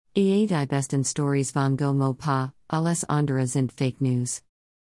Die besten Stories von GoMoPa, alles andere sind Fake News.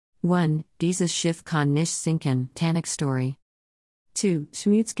 1. Dieses Schiff kann nicht sinken, Titanic Story. 2.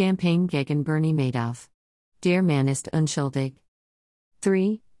 Schmutzkampagne gegen Bernie Madoff. Der Mann ist unschuldig.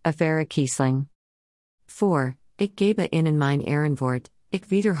 3. Affäre Kiesling. 4. Ich gebe Ihnen mein Ehrenwort,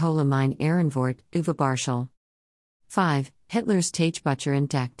 ich wiederhole mein Ehrenwort, Uwe Barschel. 5. Hitlers Tagebücher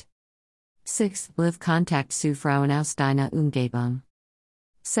entdeckt. 6. Live Kontakt zu Frauen aus deiner Umgebung.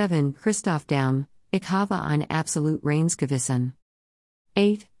 7. Christoph Daum, ich habe ein absolut reines Gewissen.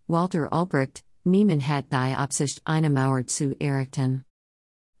 8. Walter Ulbricht, niemand hat die Absicht eine Mauer zu errichten.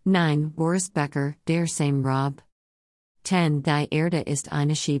 9. Boris Becker, der same Rob. 10. Die Erde ist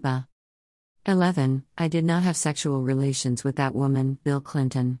eine Scheibe. 11. I did not have sexual relations with that woman, Bill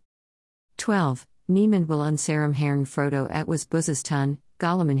Clinton. 12. Niemand will unserem Herrn Frodo etwas Böses tun,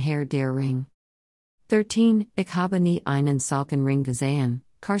 Gollum Herr der Ring. 13. Ich habe nie einen solchen Ring gesehen,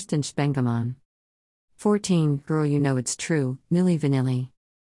 Karsten Spengemann. 14. Girl you know it's true, Milli Vanilli.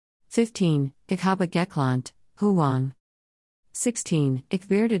 15. Ich habe geklont, Huang. 16. Ich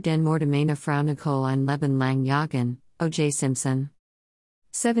werde den Mord meiner Frau Nicole ein Leben lang jagen, O.J. Simpson.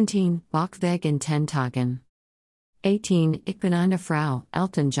 17. Bachweg in 10 Tagen. 18. Ich bin eine Frau,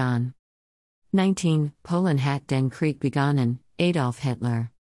 Elton John. 19. Polen hat den Krieg begonnen, Adolf Hitler.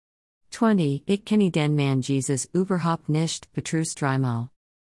 20. Ich kenne den Mann Jesus überhaupt nicht, Petrus dreimal.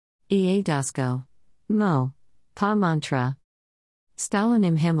 Dasko. Mo. Pa Mantra. Stalin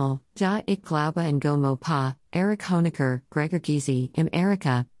im Himmel, da ich glaube an GoMoPa, Erich Honecker, Gregor Gysi, im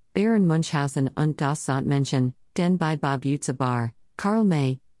Erika, Baron Munchausen und das Sandmenschen, den bei Bob Utsabar, Karl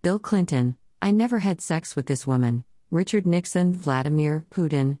May, Bill Clinton, I never had sex with this woman, Richard Nixon, Vladimir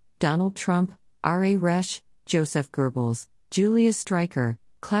Putin, Donald Trump, R.A. Resch, Joseph Goebbels, Julius Streicher,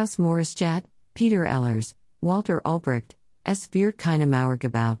 Klaus Maurischat, Peter Ehlers, Walter Ulbricht, es wird keine Mauer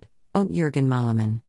gebaut, und Jürgen Mallemann.